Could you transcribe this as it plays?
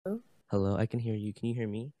Hello, I can hear you. Can you hear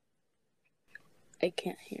me? I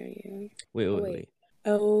can't hear you. Wait, Oh, wait, wait. wait.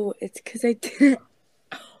 Oh, it's because I didn't.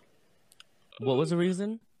 What was the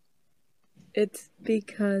reason? It's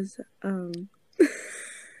because,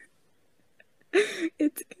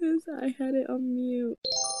 it's because I had it on mute.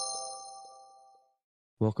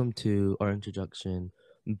 Welcome to our introduction.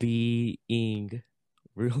 Being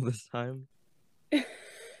real this time.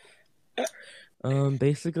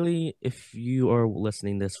 Basically, if you are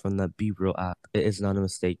listening this from the Be Real app, it is not a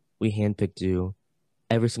mistake. We handpicked you.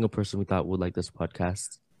 Every single person we thought would like this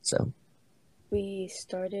podcast. So, We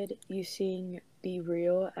started using Be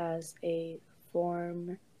Real as a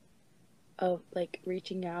form of like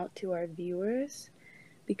reaching out to our viewers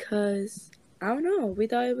because I don't know, we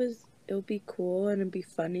thought it would be cool and it'd be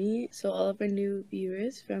funny. So all of our new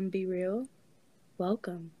viewers from Be Real,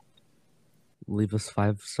 welcome. leave us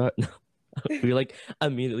 5 star. We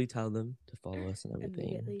immediately tell them to follow us and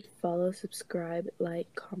everything. Immediately follow, subscribe,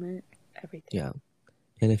 like, comment, everything. Yeah.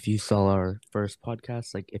 And if you saw our first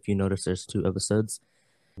podcast, if you notice there's 2 episodes,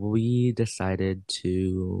 we decided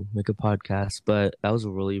to make a podcast, but that was a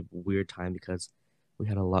really weird time because we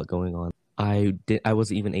had a lot going on. I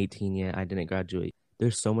wasn't even 18 yet. I didn't graduate.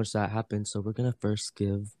 There's so much that happened, so we're gonna first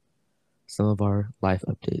give some of our life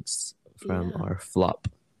updates from Yeah. our flop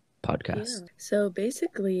podcast. Yeah. So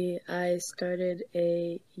basically, I started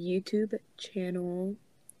a YouTube channel.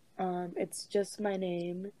 It's just my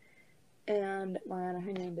name and Mariana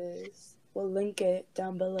Hernandez. We'll link it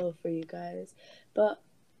down below for you guys. But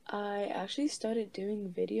I actually started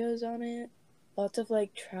doing videos on it. Lots of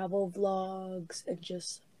like travel vlogs and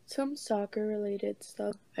just some soccer related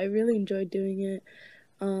stuff. I really enjoyed doing it.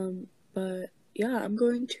 But yeah, I'm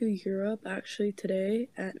going to Europe actually today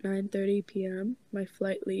at 9:30 p.m. My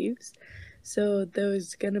flight leaves. So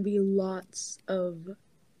there's gonna be lots of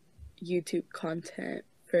YouTube content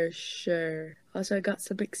for sure. Also, I got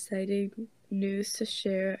some exciting news to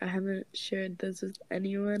share. I haven't shared this with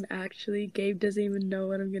anyone actually. Gabe doesn't even know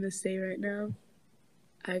what I'm gonna say right now.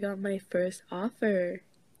 I got my first offer.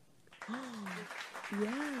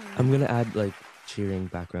 Yeah. I'm gonna add cheering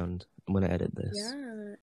background. I'm gonna edit this.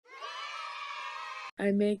 Yeah.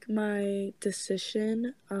 I make my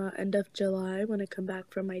decision end of July when I come back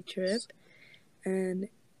from my trip. And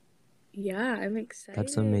yeah, I'm excited.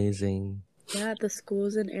 That's amazing. Yeah, the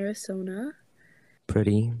school's in Arizona.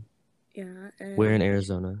 Pretty. Yeah, and We're in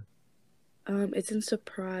Arizona. It's in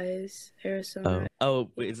Surprise, Arizona. Oh,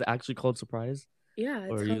 wait, is it actually called Surprise? Yeah,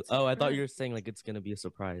 it's Or called Oh, I thought you Surprise. were saying it's gonna be a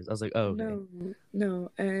surprise. I was like, oh, okay.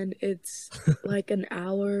 No, and it's like an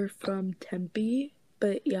hour from Tempe.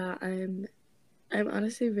 But yeah, I'm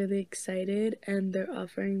honestly really excited, and they're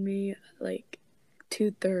offering me like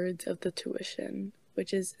 2/3 of the tuition,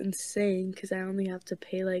 which is insane because I only have to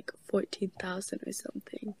pay like 14,000 or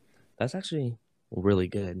something. That's actually really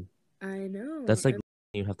good. I know. That's like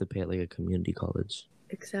you have to pay at a community college.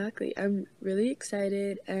 Exactly. I'm really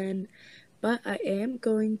excited, but I am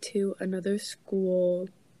going to another school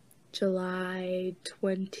July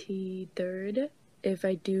 23rd. If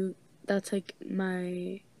I do, that's like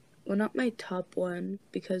well, not my top one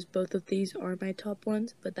because both of these are my top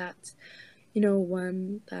ones, but that's,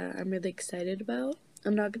 one that I'm really excited about.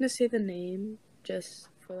 I'm not gonna say the name just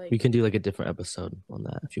for We can do a different episode on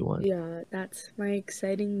that if you want. Yeah, that's my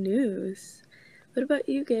exciting news. What about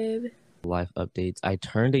you, Gabe? Life updates. I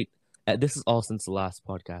turned 8. This is all since the last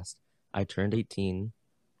podcast. I turned 18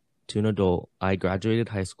 to an adult. I graduated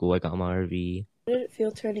high school. I got my RV. How did it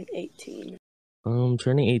feel turning 18?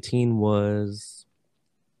 Turning 18 was,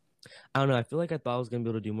 I don't know. I feel like I thought I was gonna be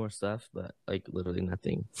able to do more stuff, but literally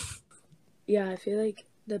nothing. Yeah, I feel like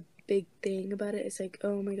the big thing about it is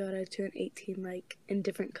oh my god, I turned 18 in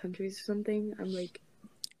different countries or something. I'm like,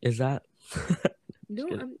 is that? no,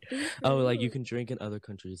 I'm Oh, you can drink in other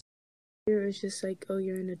countries. Here it's just oh,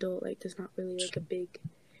 you're an adult. There's not really a big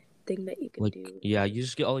thing that you can do. Yeah, you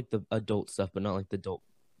just get all the adult stuff, but not the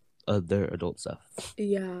other adult stuff.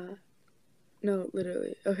 Yeah. No,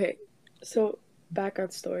 literally. Okay, so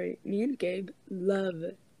background story. Me and Gabe love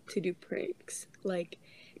to do pranks. It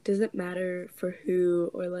doesn't matter for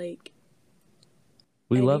who or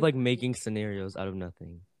we love making scenarios out of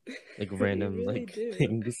nothing. Random really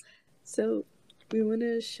things. So we want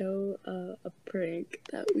to show a prank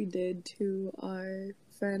that we did to our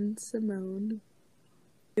friend Simone.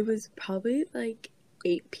 It was probably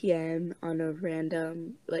 8 p.m. on a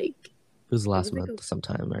random It was last month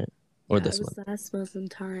sometime, right? Or this month. It was last month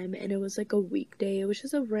sometime, and it was a weekday. It was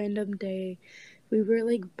just a random day. We were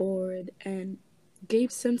bored, and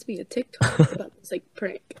Gabe sends me a TikTok about this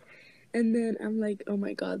prank. And then I'm like, oh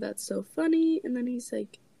my god, that's so funny. And then he's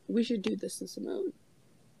like, we should do this to Simone.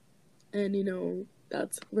 And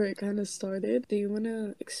that's where it kind of started. Do you want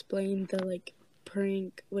to explain the like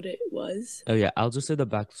prank, what it was? Oh yeah, I'll just say the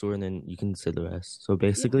backstory and then you can say the rest. So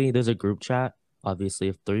basically, there's a group chat, obviously,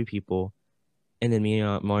 of 3 people, and then me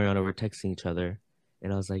and Mariana were texting each other,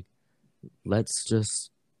 and I was like, let's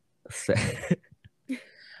just say.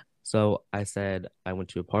 So I said I went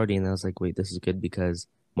to a party, and I was like, wait, this is good because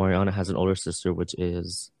Mariana has an older sister, which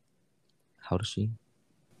is how old is she?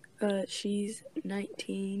 She's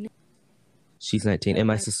 19. She's 19, and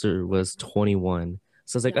my sister was 21.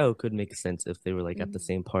 So I was like, Yeah. oh, it could make sense if they were like at the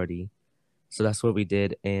same party. So that's what we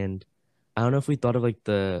did, and I don't know if we thought of like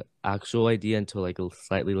the actual idea until like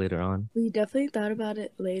slightly later on. We definitely thought about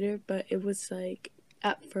it later, but it was like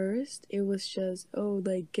at first it was just, oh,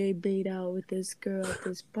 like Gabe made out with this girl at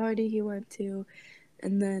this party he went to,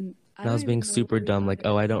 and then I And I don't was being even know super where we dumb, got like,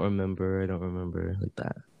 oh, it. I don't remember, like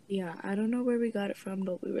that. Yeah, I don't know where we got it from,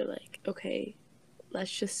 but we were like, okay,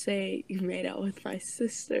 let's just say you made out with my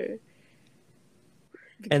sister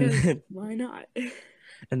And because then, why not?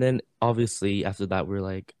 and then obviously after that, we are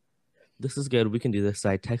like, this is good. We can do this.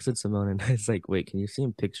 So I texted Simone and I was like, wait, can you see a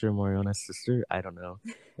picture of Mariana's sister? I don't know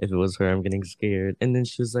if it was her. I'm getting scared. And then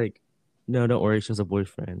she was like, no, don't worry. She has a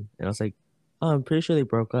boyfriend. And I was like, oh, I'm pretty sure they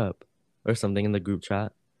broke up or something in the group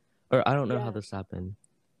chat. Or I don't know how Yeah, this happened.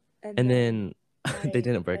 and And then then they I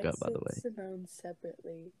didn't break up, by the texted way. Simone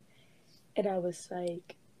separately, and I was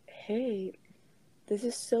like, hey, this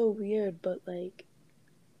is so weird, but like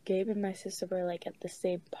Gabe and my sister were like at the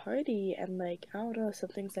same party, and like I don't know,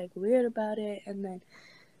 something's like weird about it. And then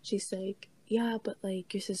she's like, yeah, but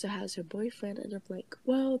like your sister has her boyfriend. And I'm like,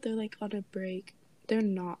 well, they're like on a break. They're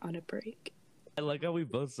not on a break. I like how we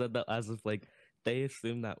both said that as if like they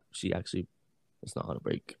assumed that she actually is not on a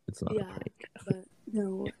break. It's not a Yeah, prank. but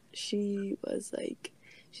no, she was like,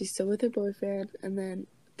 she's still with her boyfriend. And then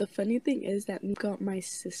the funny thing is that we got my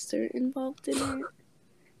sister involved in it.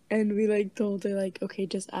 And we like told her like, okay,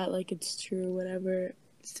 just act like it's true, whatever.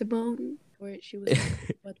 Simone, where she was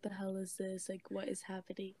like, what the hell is this? Like, what is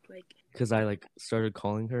happening? Like, Because I like started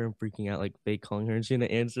calling her and freaking out, like fake calling her, and she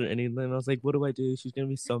didn't answer anything. I was like, "What do I do? She's gonna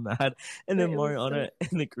be so mad." And but then it was Mariana so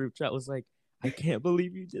in the group chat was like, "I can't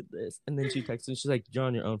believe you did this." And then she texted me, she's like, "You're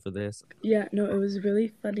on your own for this." yeah, no, it was really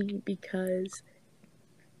funny because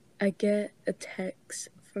I get a text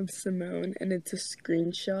from Simone and it's a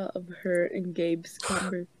screenshot of her and Gabe's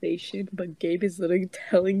conversation, but Gabe is literally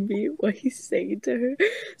telling me what he's saying to her.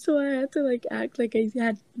 So I had to like act like I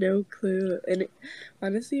had no clue. And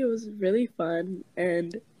honestly, it was really fun.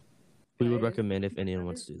 And We would recommend if anyone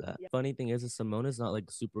wants to do that. Funny thing is Simone is not like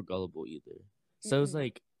super gullible either. So it's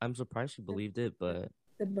like I'm surprised she believed it, but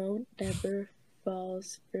Simone never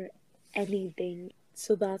falls for anything.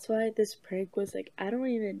 So that's why this prank was like, I don't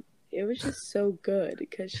even, it was just so good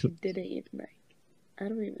because she didn't even like, I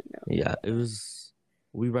don't even know. yeah, it was.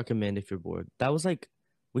 We recommend if you're bored. That was like,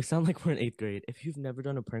 we sound like we're in 8th grade. If you've never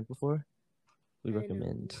done a prank before, we I know.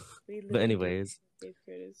 recommend. We But literally do anyways, eighth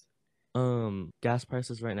graders. gas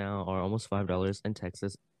prices right now are almost $5 in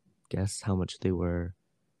Texas. Guess how much they were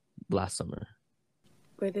last summer?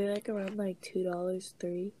 Were they like around like $2,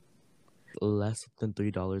 $3? Less than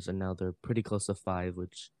 $3, and now they're pretty close to 5,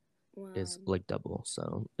 which Wow. is like double.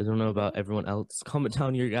 So I don't know about everyone else. Comment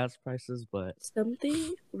down your gas prices, but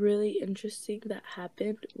Something really interesting that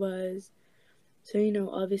happened was, so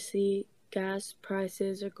obviously gas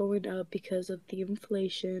prices are going up because of the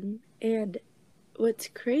inflation. And what's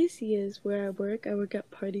crazy is where I work at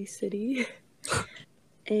Party City.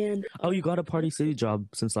 And oh, you got a Party City job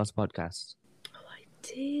since last podcast. oh, I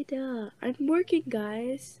did. I'm working,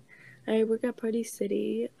 guys. I work at Party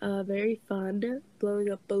City. Very fun, blowing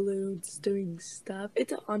up balloons, doing stuff.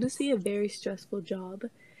 It's honestly a very stressful job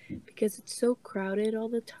because it's so crowded all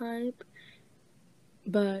the time.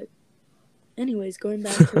 But anyways, going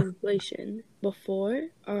back to inflation. Before,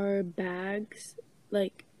 our bags,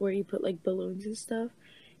 like where you put like balloons and stuff,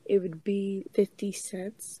 it would be 50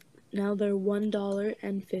 cents. Now they're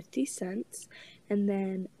 $1.50. And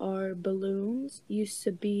then our balloons used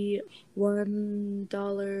to be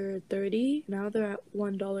 $1.30. Now they're at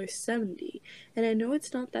 $1.70. And I know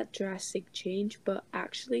it's not that drastic change, but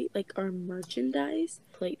actually, like our merchandise,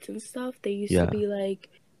 plates and stuff, they used to Yeah. be like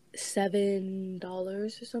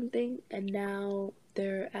 $7 or something, and now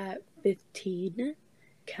they're at 15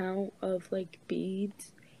 count of like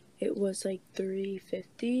beads. It was like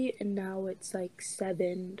 350 and now it's like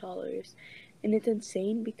 $7. And it's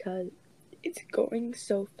insane because it's going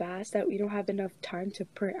so fast that we don't have enough time to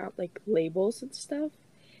print out like labels and stuff,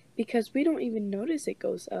 because we don't even notice it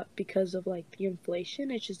goes up because of like the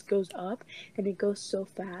inflation. It just goes up and it goes so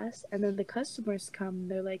fast, and then the customers come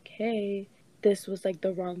and they're like, hey, this was like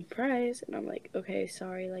the wrong price. And I'm like, okay,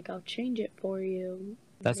 sorry, like I'll change it for you.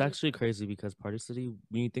 That's actually crazy because Party City,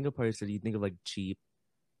 when you think of Party City, you think of like cheap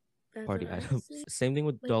That's party what I items. say. Same thing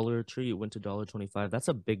with Like- Dollar Tree. It went to $1.25. That's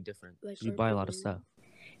a big difference. Like You our buy a lot of balloon. stuff.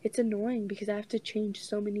 It's annoying because I have to change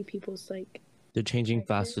so many people's like. They're changing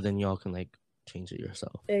prices. faster than y'all can like change it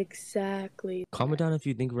yourself. Exactly. Comment down if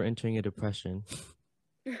you think we're entering a depression.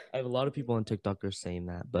 I have a lot of people on TikTok are saying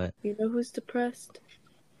that, but You know who's depressed?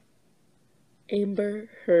 Amber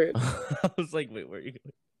Heard. I was like, wait, where are you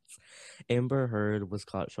going? Amber Heard was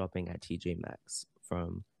caught shopping at TJ Maxx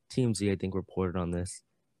from TMZ, I think, reported on this.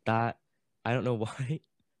 That, I don't know why.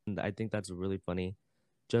 I think that's really funny.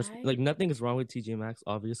 Just like nothing is wrong with TJ Maxx,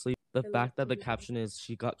 obviously. The fact that the caption is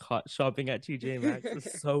she got caught shopping at TJ Maxx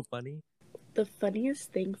is so funny. The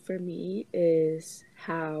funniest thing for me is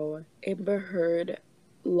how Amber Heard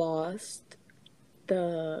lost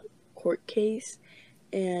the court case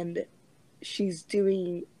and she's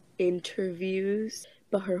doing interviews,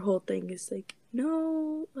 but her whole thing is like,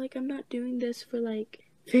 no, like I'm not doing this for like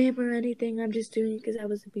fame or anything. I'm just doing it because I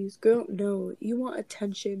was abused. Girl, no, you want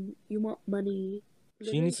attention, you want money.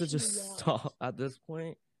 She needs to just stop at this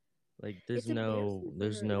point. Like there's no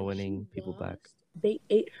winning people back. They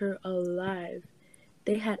ate her alive.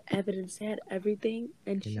 They had evidence, they had everything,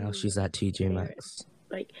 and now she's at TJ Maxx.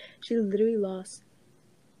 Like she literally lost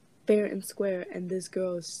fair and square, and this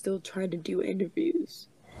girl is still trying to do interviews.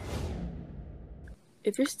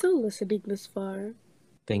 If you're still listening this far,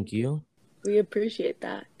 thank you. We appreciate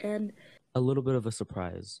that. And a little bit of a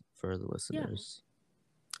surprise for the listeners.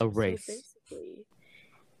 Yeah. A race. So basically,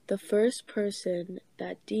 the first person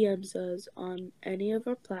that DMs us on any of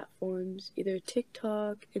our platforms, either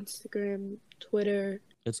TikTok, Instagram, Twitter.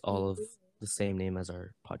 It's all of the same name as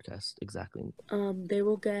our podcast, exactly. They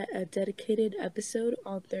will get a dedicated episode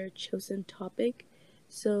on their chosen topic.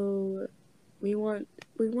 So we want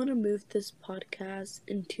to move this podcast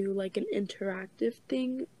into like an interactive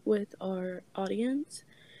thing with our audience.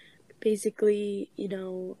 Basically, you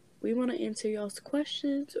know, we want to answer y'all's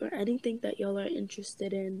questions or anything that y'all are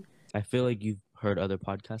interested in. I feel like you've heard other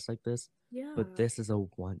podcasts like this. Yeah. But this is a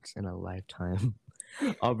once in a lifetime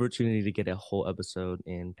opportunity to get a whole episode,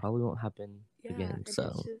 and probably won't happen again.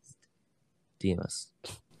 So DM us.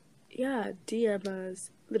 Yeah, DM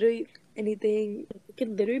us. Literally anything. It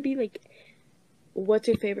can literally be like, what's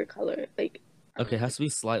your favorite color? Like. Okay, it has to be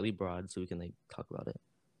slightly broad so we can like talk about it.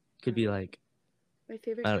 Could be like. My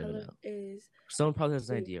favorite color is. Someone probably has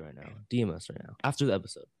an idea right now. DM us right now after the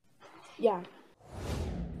episode. Yeah.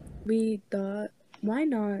 We thought, why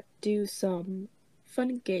not do some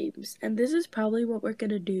fun games? And this is probably what we're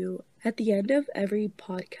gonna do at the end of every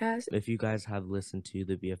podcast. If you guys have listened to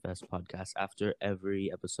the BFS podcast, after every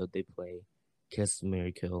episode they play Kiss,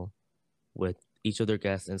 Marry, Kill with each of their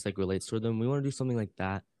guests, and it's like relates to them. We want to do something like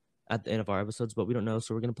that at the end of our episodes, but we don't know,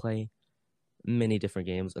 so we're gonna play many different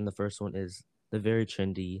games. And the first one is the very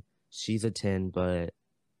trendy She's a 10 but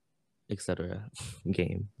etc.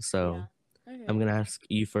 game. So yeah. Okay. I'm gonna ask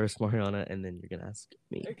you first, Mariana, and then you're gonna ask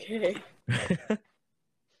me. Okay.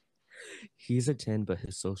 He's a 10, but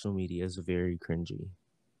his social media is very cringy.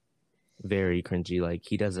 Very cringy. Like,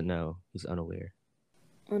 he doesn't know. He's unaware.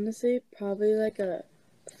 Honestly, probably like a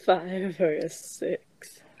 5 or a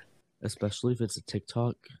 6. Especially if it's a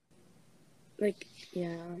TikTok. Like,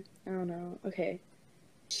 yeah, I don't know. Okay.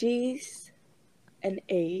 She's an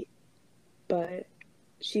 8, but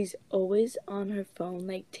she's always on her phone,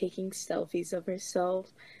 like, taking selfies of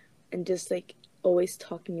herself and just, like, always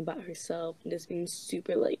talking about herself and just being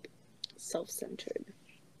super, like, self-centered.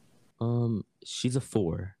 She's a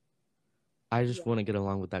 4. I just want to get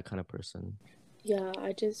along with that kind of person. Yeah,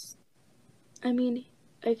 I mean,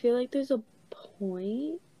 I feel like there's a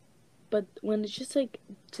point, but when it's just, like,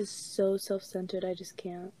 just so self-centered, I just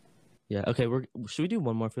can't. Yeah, okay, should we do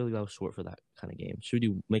one more? I feel like that was short for that kind of game. Should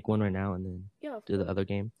we make one right now and then do the other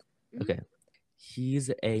game? Mm-hmm. Okay.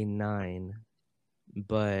 He's a 9,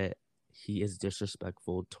 but he is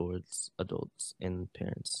disrespectful towards adults and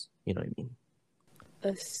parents. You know what I mean?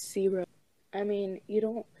 A 0. I mean, you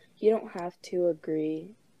don't have to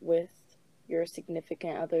agree with your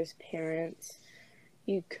significant other's parents.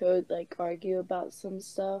 You could like argue about some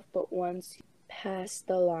stuff, but once you pass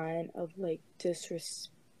the line of like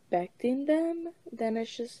disrespecting them, then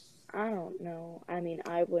it's just, I don't know. I mean,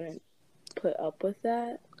 I wouldn't put up with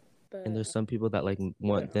that. But, and there's some people that like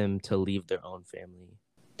want them to leave their own family.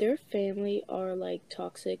 Their family are like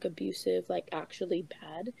toxic, abusive, like actually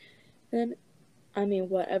bad, then I mean,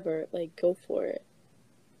 whatever, like go for it.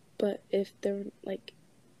 But if they're like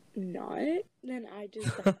not, then I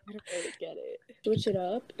don't really get it. Switch it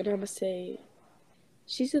up, and I'm gonna say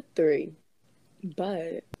she's a 3.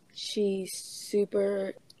 but she's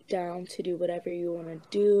super down to do whatever you want to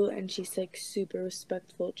do, and she's like super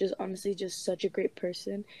respectful, just honestly just such a great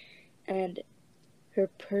person. And her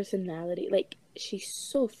personality, like she's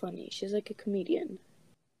so funny, she's like a comedian.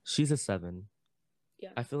 She's a 7. Yeah,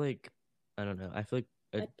 I feel like I don't know. I feel like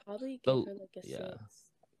I'd probably give the her like a yeah 6.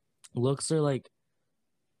 looks are like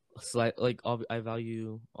slight. Like I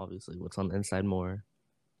value obviously what's on the inside more,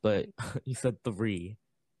 but you said 3.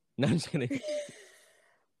 No, I'm just kidding.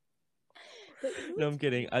 But you know No, what's I'm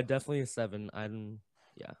kidding. funny? I definitely a 7. I'm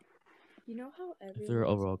yeah. You know how I feel you're an everyone's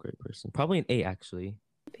overall great person. Probably an 8 actually.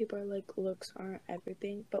 people are like looks aren't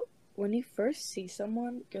everything, but when you first see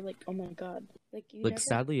someone, you're like, oh my god, like you Like never.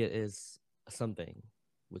 sadly, it is something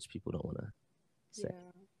which people don't want to say.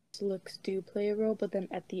 Yeah, looks do play a role, but then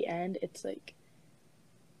at the end, it's like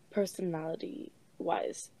personality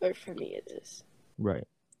wise, or for me, it is. Right.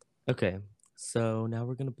 Okay. So now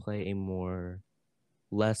we're gonna play a more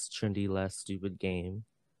less trendy, less stupid game.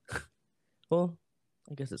 Well,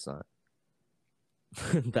 I guess it's not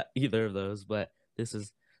that either of those, but this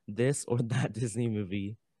is this or that Disney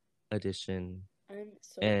movie edition. I'm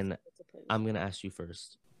so And excited to play this I'm one. gonna ask you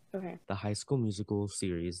first. Okay. The High School Musical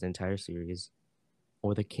series, the entire series,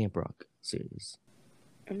 or the Camp Rock series?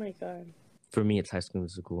 Oh my god. For me, it's High School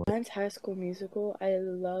Musical. Mine's High School Musical. I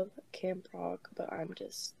love Camp Rock, but I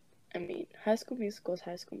mean, High School Musical is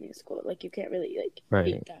High School Musical. Like, you can't really, like,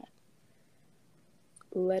 beat Right. that.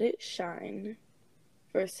 Let It Shine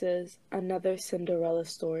versus Another Cinderella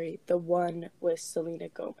Story, the one with Selena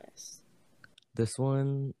Gomez. This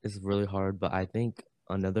one is really hard, but I think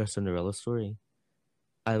another Cinderella story.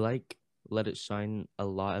 I like Let It Shine a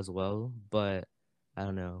lot as well, but I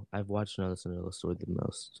don't know. I've watched another Cinderella story the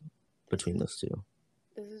most This between is those two.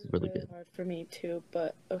 this is Really really good. hard for me too,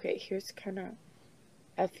 but okay, here's kind of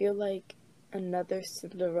I feel like Another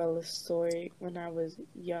Cinderella Story when I was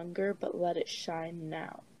younger, but Let It Shine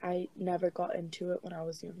now. I never got into it when I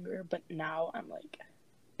was younger, but now I'm like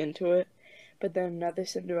into it. But then Another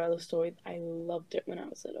Cinderella Story, I loved it when I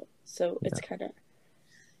was little. So it's Yeah. kind of,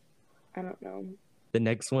 I don't know. The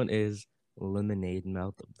next one is Lemonade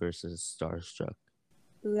Mouth versus Starstruck.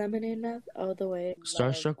 Lemonade Mouth all the way.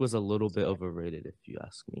 Love Starstruck was a little bit Star. overrated, if you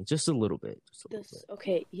ask me. Just a little bit. Just a little This bit.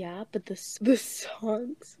 okay, yeah, but the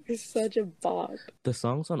songs are such a bop. The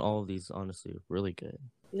songs on all of these, honestly, are really good.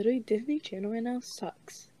 Literally, Disney Channel right now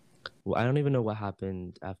sucks. Well, I don't even know what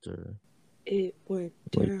happened after It went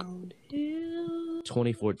like downhill.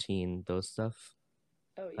 2014, those stuff.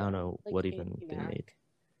 Oh I don't yeah, know like what Andy even they made. Mac.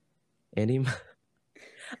 Andy,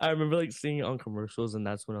 I remember like seeing it on commercials, and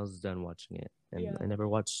that's when I was done watching it, and I Yeah, never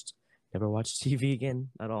watched TV again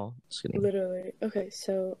at all. Just kidding. literally. Okay,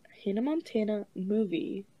 so Hannah Montana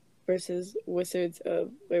movie versus Wizards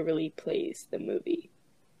of Waverly Place the movie.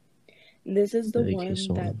 This is the The one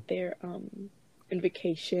vacation that one. they're in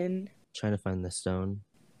vacation. Trying to find the stone.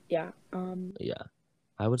 Yeah, Yeah,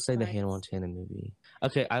 I would say the Hannah mine's Montana movie.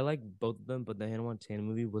 Okay, I like both of them, but the Hannah Montana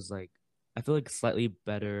movie was like I feel like slightly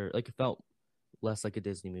better. Like it felt less like a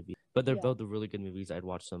Disney movie, but they're yeah. both really good movies. I'd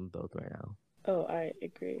watch them both right now. Oh, I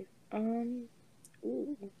agree.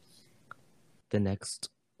 Ooh. The next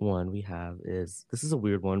one we have is this is a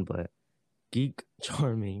weird one, but Geek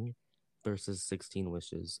Charming versus 16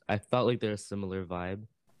 Wishes. I felt like they're a similar vibe.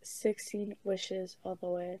 16 Wishes all the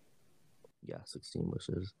way. Yeah, 16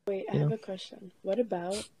 Wishes. Wait, I You have know, a question. What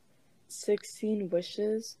about 16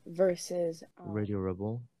 Wishes versus Radio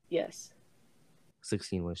Rebel, yes.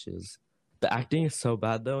 16 Wishes. The acting is so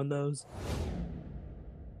bad though in those.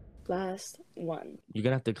 Last one. You're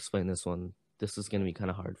gonna have to explain this one. This is gonna be kind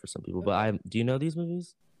of hard for some people. But Okay. I do you know these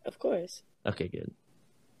movies? Of course. Okay, good.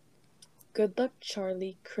 Good Luck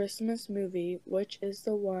Charlie Christmas movie, which is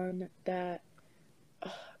the one that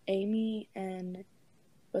Amy and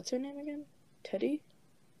what's her name again? Teddy?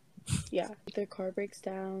 Yeah. Their car breaks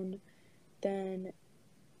down. Then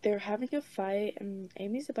they're having a fight, and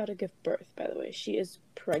Amy's about to give birth, by the way. She is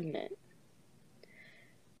pregnant.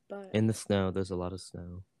 But In the snow, there's a lot of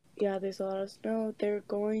snow. yeah, there's a lot of snow. They're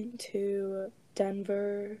going to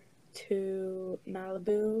Denver to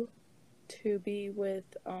Malibu to be with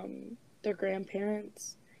their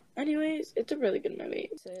grandparents. Anyways, it's a really good movie.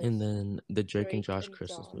 It says And then the Drake and Drake Josh and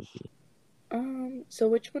Christmas Josh. movie. So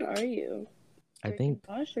which one are you? I Drake and think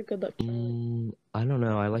Josh or Good Luck Charlie? I don't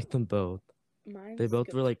know. I like them both. They Mine's both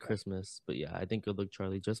Good were Luck like Charlie. Christmas, but yeah, I think Good Luck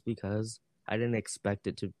Charlie just because I didn't expect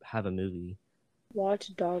it to have a movie.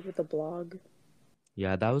 Watch Dog with a Blog.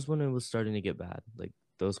 Yeah, that was when it was starting to get bad. Like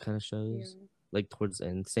those kind of Yeah. shows, like towards the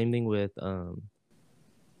end. Same thing with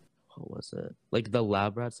what was it? Like the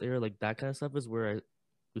Lab Rats era, like that kind of stuff is where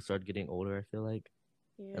we started getting older, I feel like.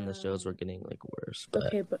 and the shows were getting like worse. But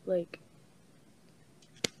okay, but like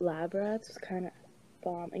Lab Rats was kind of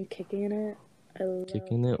bomb, and Kicking It. I love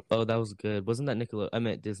Kicking It. Oh, that was good. Wasn't that Nickelodeon? I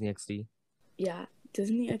meant Disney XD. Yeah,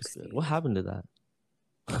 Disney That was good. XD. What happened to that?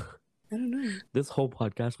 I don't know. This whole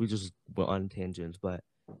podcast we just went on tangents. But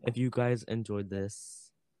if you guys enjoyed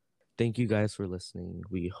this, thank you guys for listening.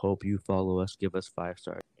 We hope you follow us, give us 5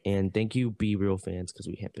 stars, and thank you, Be Real fans, because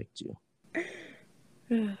we handpicked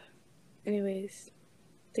you. Anyways,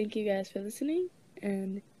 thank you guys for listening,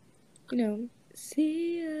 and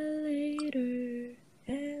see you later,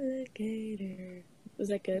 alligator. Was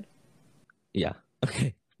that good? Yeah.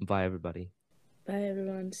 Okay. Bye, everybody. Bye,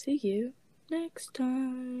 everyone. See you next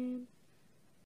time.